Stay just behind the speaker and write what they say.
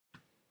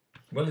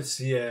Well, it's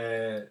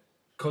the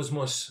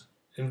Cosmos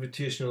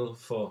invitational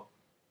for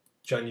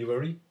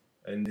January,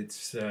 and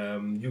it's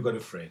You Got a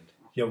Friend.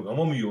 Here we go. I'm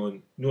on my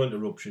own, no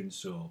interruptions,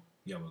 so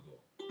here we go.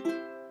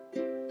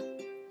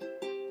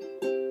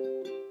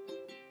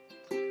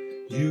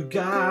 You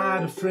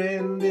got a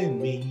friend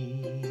in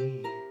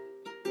me.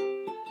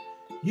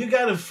 You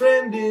got a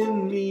friend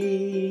in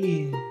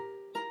me.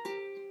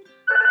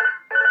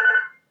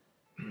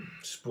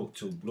 Spoke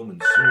too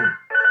blooming soon.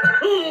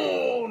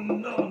 Oh,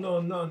 no.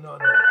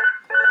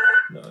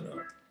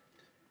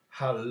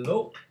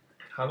 Hello?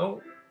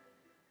 Hello?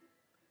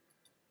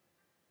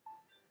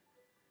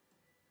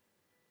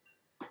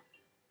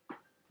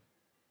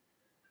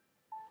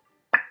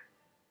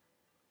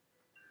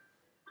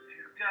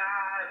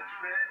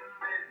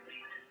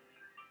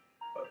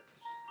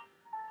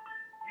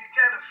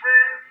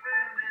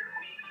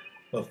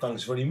 Well,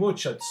 thanks very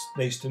much. That's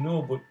nice to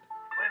know, but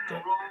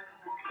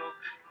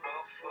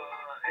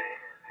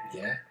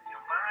yeah.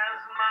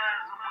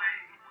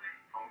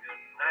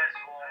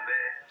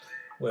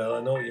 Well,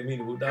 I know what you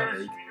mean about that,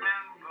 like.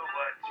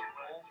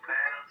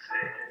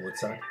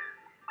 What's that?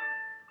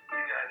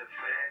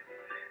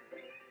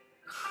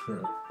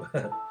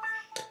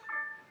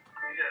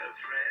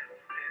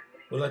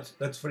 Well,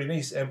 that's very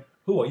nice.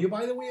 Who are you,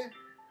 by the way?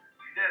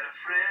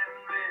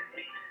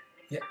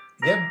 Yeah,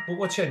 but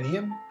what's your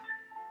name?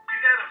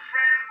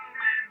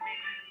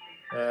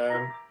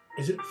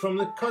 Is it from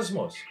the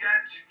Cosmos?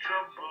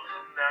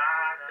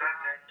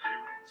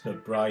 It's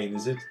not Brian,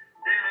 is it?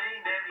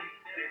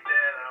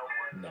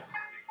 No.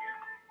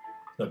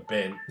 It's not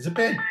Ben. Is it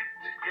Ben?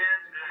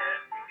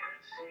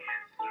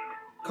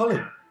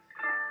 Colin.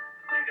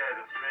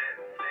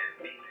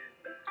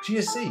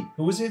 GSC.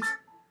 Who is it?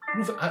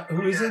 Who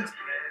is it?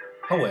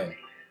 How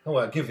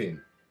give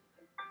in.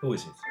 Who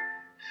is it?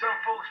 Some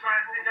folks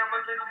might think I'm a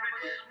little bit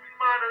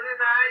smarter than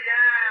I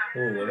am.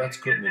 Oh, well, that's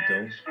cutting it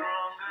down.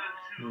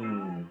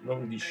 Not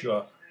really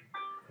sure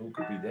who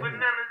could be there. But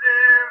none of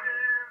them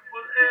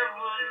will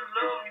ever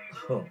love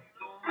you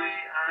the way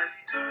I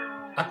do.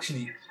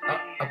 Actually, I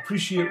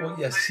appreciate what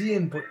you're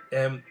saying, but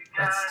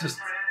that's just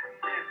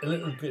a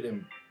little bit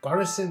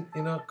embarrassing,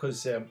 you know,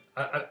 because I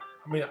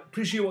mean, I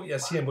appreciate what you're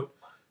saying, but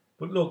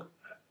look,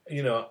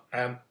 you know,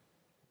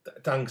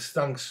 thanks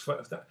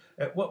for that.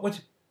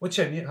 What's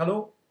your name?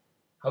 Hello?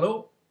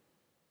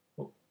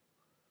 Oh.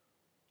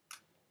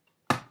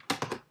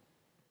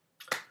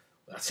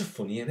 That's a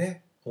funny, innit?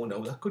 Oh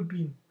no, that could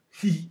be.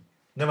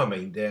 Never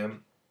mind.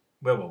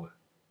 Where were we?